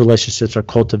those relationships are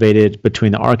cultivated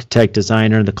between the architect,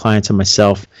 designer, the clients, and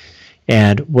myself.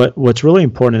 And what's really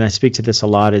important, and I speak to this a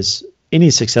lot, is any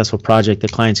successful project, the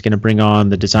client's going to bring on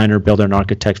the designer, builder, and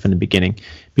architect from the beginning,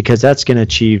 because that's going to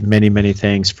achieve many, many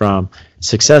things, from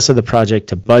success of the project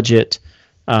to budget,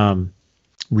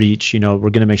 reach. We're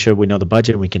going to make sure we know the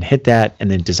budget and we can hit that,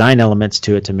 and then design elements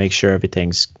to it to make sure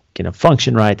everything's going to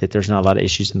function right, that there's not a lot of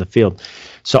issues in the field.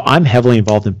 So I'm heavily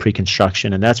involved in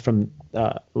pre-construction, and that's from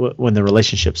when the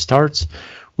relationship starts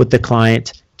with the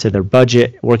client to their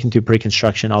budget, working through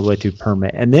pre-construction all the way through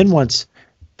permit. And then once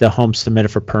the home's submitted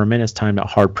for permit, it's time to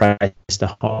hard price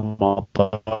the home, all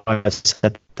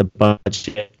set the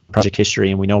budget, project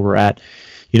history, and we know we're at,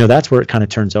 that's where it kind of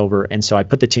turns over. And so I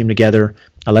put the team together.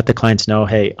 I let the clients know,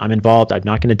 hey, I'm involved. I'm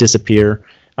not going to disappear.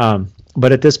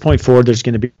 But at this point forward, there's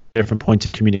going to be different points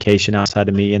of communication outside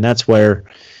of me. And that's where,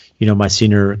 my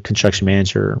senior construction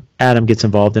manager, Adam, gets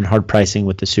involved in hard pricing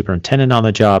with the superintendent on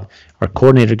the job. Our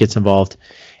coordinator gets involved.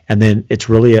 And then it's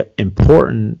really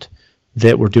important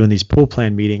that we're doing these pool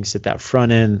plan meetings at that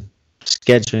front end.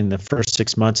 Scheduling the first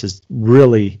 6 months is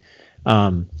really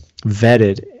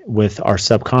vetted with our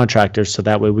subcontractors, so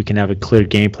that way we can have a clear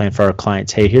game plan for our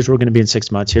clients. Hey, here's where we're going to be in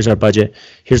 6 months. Here's our budget.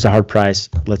 Here's the hard price.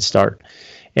 Let's start.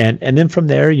 And then from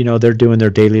there, they're doing their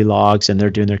daily logs and they're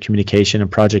doing their communication and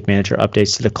project manager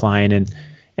updates to the client,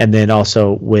 and then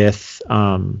also with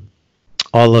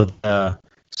all of the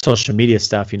social media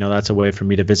stuff. That's a way for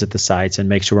me to visit the sites and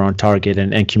make sure we're on target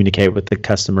and communicate with the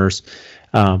customers.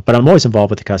 But I'm always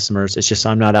involved with the customers. It's just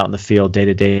I'm not out in the field day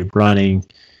to day running,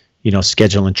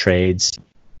 scheduling trades,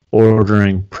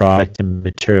 ordering product and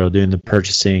material, doing the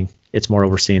purchasing. It's more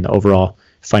overseeing the overall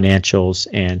financials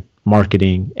and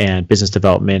marketing and business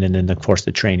development, and then of course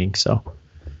the training. So,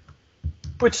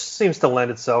 which seems to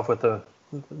lend itself with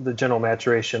the general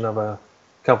maturation of a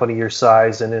company your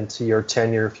size and into your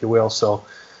tenure, if you will. So,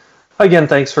 again,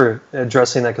 thanks for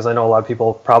addressing that, because I know a lot of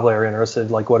people probably are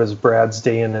interested, like, what does Brad's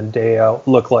day in and day out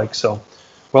look like? So,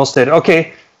 well stated.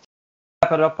 Okay,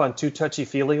 wrap it up on two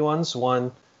touchy-feely ones.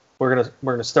 One, we're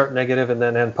gonna start negative and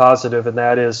then end positive, and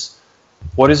that is,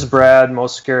 what is Brad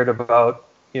most scared about?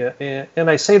 Yeah, and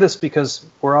I say this because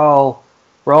we're all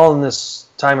in this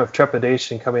time of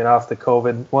trepidation coming off the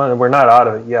COVID. Well, we're not out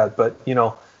of it yet, but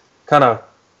kind of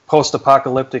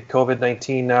post-apocalyptic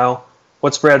COVID-19 now.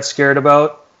 What's Brad scared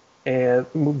about and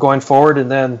going forward,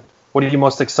 and then what are you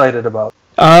most excited about?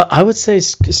 I would say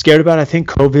scared about, I think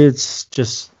COVID's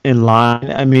just in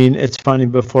line. I mean, it's funny,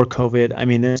 before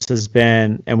COVID, this has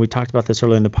been, and we talked about this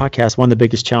earlier in the podcast, one of the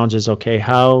biggest challenges, okay,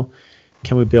 how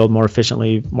can we build more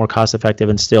efficiently, more cost effective,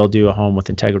 and still do a home with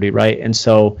integrity, right? And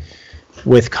so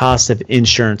with costs of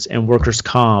insurance and workers'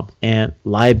 comp and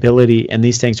liability, and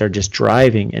these things are just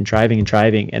driving. And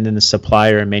then the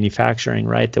supplier and manufacturing,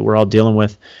 right, that we're all dealing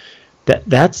with,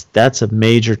 that's a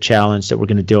major challenge that we're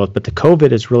going to deal with. But the COVID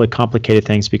has really complicated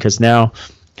things, because now,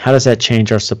 how does that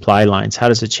change our supply lines? How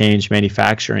does it change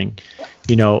manufacturing?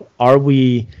 Are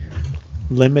we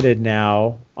limited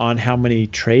now on how many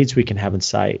trades we can have in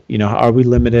site? Are we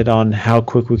limited on how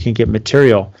quick we can get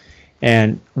material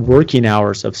and working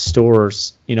hours of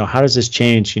stores? How does this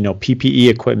change? PPE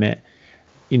equipment,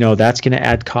 that's going to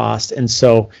add cost. And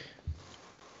so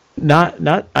I'm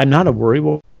not a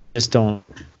worry.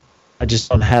 I just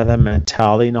don't have that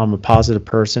mentality. I'm a positive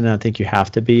person, and I think you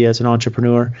have to be as an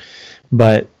entrepreneur.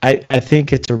 But I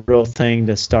think it's a real thing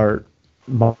to start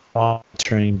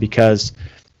monitoring, because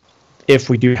if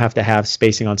we do have to have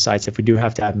spacing on sites, if we do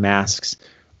have to have masks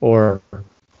or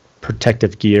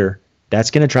protective gear, that's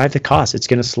going to drive the cost. It's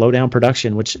going to slow down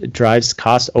production, which drives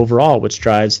cost overall, which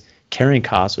drives carrying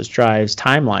costs, which drives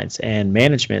timelines and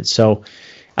management. So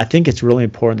I think it's really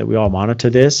important that we all monitor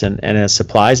this, and as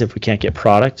supplies, if we can't get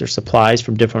product or supplies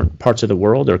from different parts of the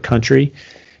world or country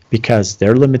because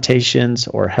their limitations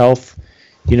or health,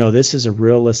 this is a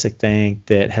realistic thing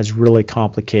that has really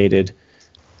complicated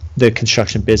the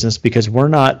construction business, because we're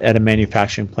not at a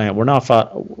manufacturing plant.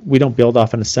 We don't build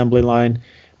off an assembly line.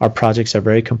 Our projects are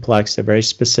very complex. They're very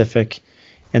specific.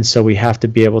 And so we have to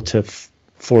be able to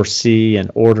foresee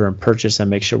and order and purchase and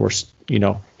make sure we're,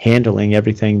 handling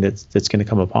everything that's going to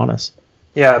come upon us.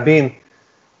 Yeah.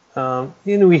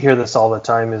 We hear this all the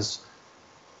time, is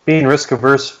being risk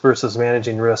averse versus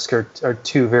managing risk are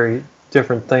two very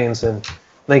different things. And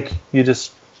I think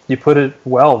you put it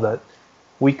well, that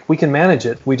we can manage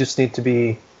it. We just need to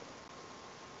be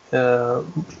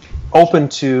open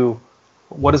to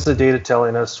what is the data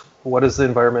telling us, what is the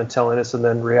environment telling us, and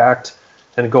then react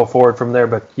and go forward from there.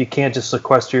 But you can't just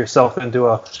sequester yourself into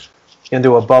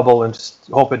a bubble and just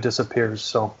hope it disappears.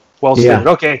 So, well stated. Yeah.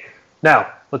 Okay,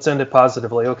 now let's end it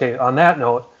positively. Okay, on that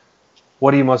note,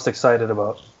 what are you most excited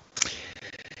about?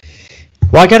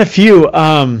 Well, I got a few.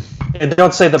 And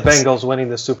don't say the Bengals winning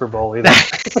the Super Bowl either.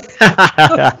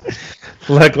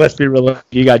 Look, let's be real.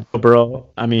 You got Joe Burrow.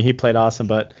 He played awesome,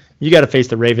 but you got to face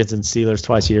the Ravens and Steelers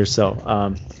twice a year. So,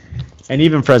 and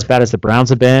even for as bad as the Browns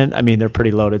have been, they're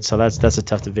pretty loaded. So that's a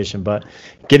tough division. But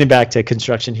getting back to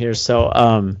construction here, so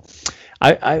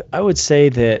I would say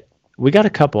that we got a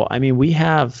couple. We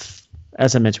have,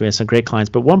 as I mentioned, we have some great clients,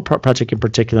 but one project in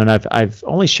particular, and I've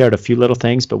only shared a few little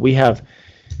things, but we have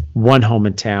one home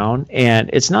in town, and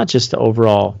it's not just the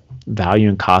overall value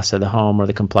and cost of the home or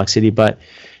the complexity, but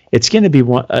it's going to be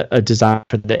a design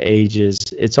for the ages.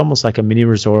 It's almost like a mini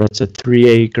resort. It's a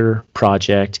 3-acre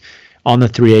project. on the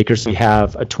 3 acres. We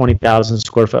have a 20,000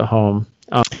 square foot home.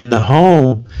 The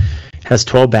home has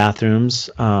 12 bathrooms,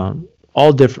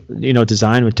 all different,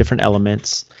 designed with different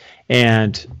elements.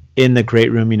 And in the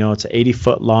great room, it's an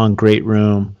 80-foot long great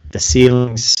room. The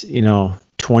ceiling's,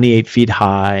 28 feet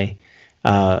high.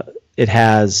 It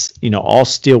has, all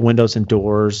steel windows and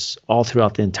doors all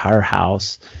throughout the entire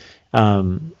house.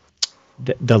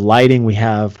 The lighting, we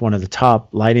have one of the top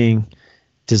lighting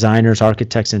designers,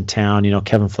 architects in town,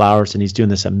 Kevin Flowers, and he's doing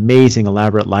this amazing,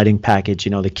 elaborate lighting package.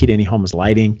 The key to any home is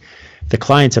lighting. The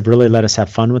clients have really let us have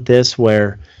fun with this,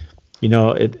 where,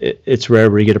 it's rare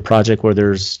where you get a project where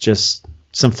there's just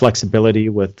some flexibility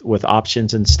with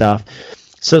options and stuff.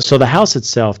 So the house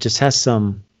itself just has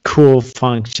some cool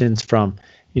functions, from,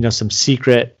 some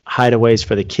secret hideaways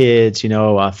for the kids,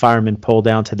 a fireman pull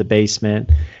down to the basement.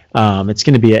 It's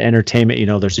going to be an entertainment,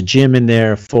 there's a gym in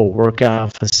there, a full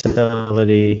workout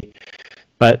facility.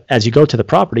 But as you go to the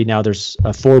property now, there's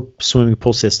a 4 swimming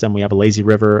pool system. We have a lazy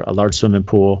river, a large swimming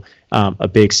pool, a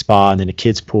big spa, and then a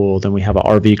kids pool. Then we have an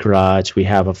RV garage. We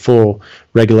have a full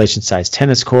regulation size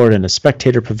tennis court and a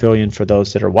spectator pavilion for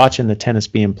those that are watching the tennis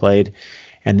being played.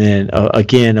 And then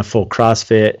again, a full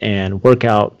CrossFit and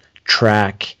workout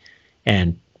track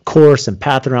and course and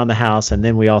path around the house. And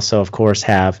then we also, of course,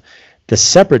 have the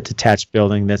separate detached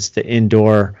building that's the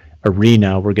indoor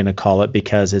arena, we're going to call it,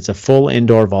 because it's a full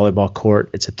indoor volleyball court.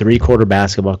 It's a 3-quarter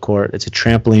basketball court. It's a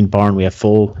trampoline barn. We have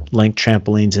full-length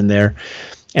trampolines in there.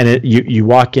 And you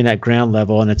walk in at ground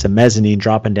level, and it's a mezzanine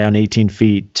dropping down 18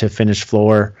 feet to finished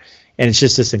floor. And it's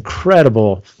just this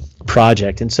incredible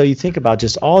project. And so you think about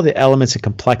just all the elements of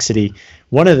complexity.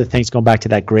 One of the things, going back to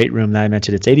that great room that I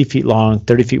mentioned, it's 80 feet long,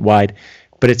 30 feet wide,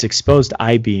 but it's exposed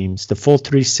I-beams. The full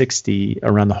 360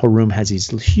 around the whole room has these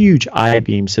huge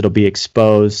I-beams that'll be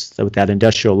exposed with that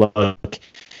industrial look.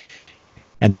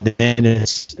 And then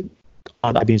it's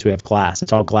on the I-beams, we have glass.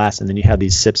 It's all glass. And then you have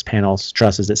these SIPS panels,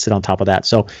 trusses that sit on top of that.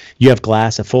 So you have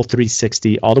glass, a full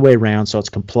 360 all the way around. So it's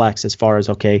complex as far as,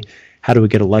 okay, how do we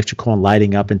get electrical and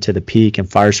lighting up into the peak and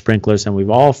fire sprinklers? And we've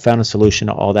all found a solution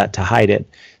to all that to hide it.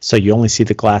 So you only see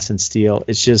the glass and steel.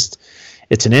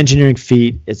 It's an engineering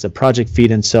feat. It's a project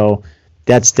feat. And so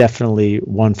that's definitely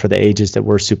one for the ages that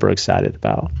we're super excited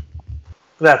about.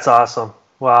 That's awesome.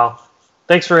 Wow.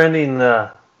 Thanks for ending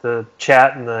the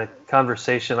chat and the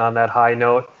conversation on that high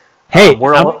note. Hey,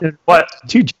 what?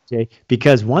 Too, JJ,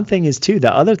 because one thing is too,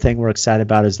 the other thing we're excited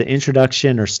about is the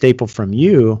introduction or staple from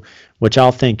you, which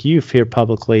I'll thank you here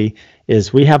publicly,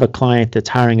 is we have a client that's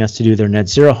hiring us to do their net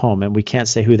zero home, and we can't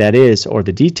say who that is or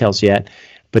the details yet,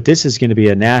 but this is going to be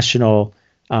a nationally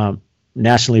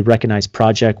recognized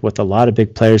project with a lot of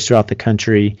big players throughout the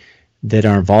country that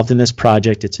are involved in this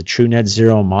project. It's a true net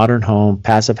zero modern home,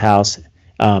 passive house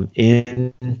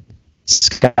in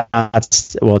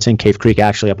Scotts. Well, it's in Cave Creek,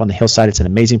 actually, up on the hillside. It's an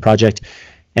amazing project.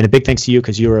 And a big thanks to you,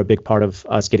 because you were a big part of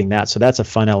us getting that. So that's a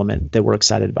fun element that we're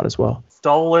excited about as well. To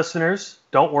all the listeners,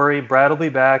 don't worry. Brad will be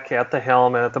back at the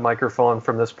helm and at the microphone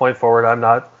from this point forward. I'm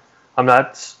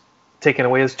not taking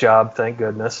away his job, thank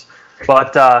goodness.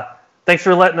 But thanks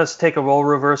for letting us take a role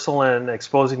reversal and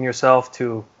exposing yourself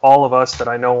to all of us that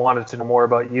I know wanted to know more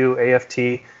about you,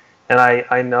 AFT. And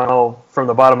I know from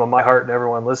the bottom of my heart and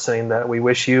everyone listening that we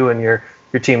wish you and your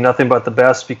team nothing but the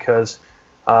best, because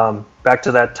back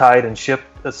to that tide and ship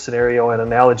scenario and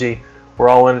analogy, we're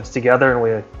all in it together,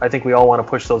 and I think we all want to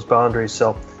push those boundaries.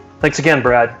 So thanks again,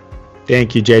 Brad.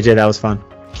 Thank you, JJ. That was fun.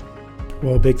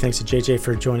 Well, big thanks to JJ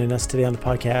for joining us today on the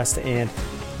podcast. And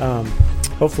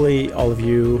hopefully all of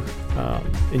you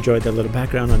enjoyed that little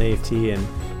background on AFT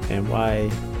and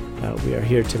why we are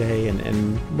here today.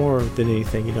 And more than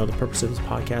anything, the purpose of this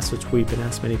podcast, which we've been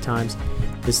asked many times,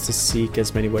 is to seek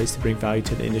as many ways to bring value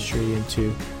to the industry and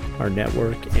to our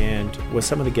network. And with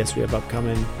some of the guests we have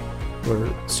upcoming,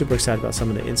 we're super excited about some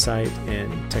of the insight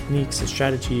and techniques and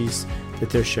strategies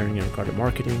that they're sharing in regard to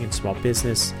marketing and small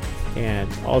business.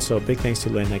 And also big thanks to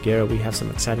Lynn Nagera. We have some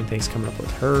exciting things coming up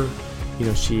with her.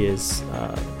 She is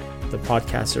the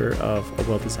podcaster of A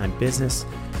Well-Designed Business.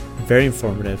 Very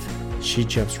informative. She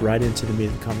jumps right into the meat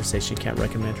of the conversation. Can't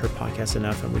recommend her podcast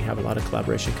enough, and we have a lot of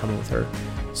collaboration coming with her.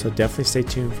 So definitely stay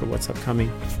tuned for what's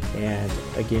upcoming. And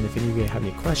again, if any of you have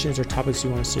any questions or topics you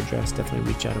want us to address,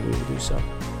 definitely reach out and we will do so.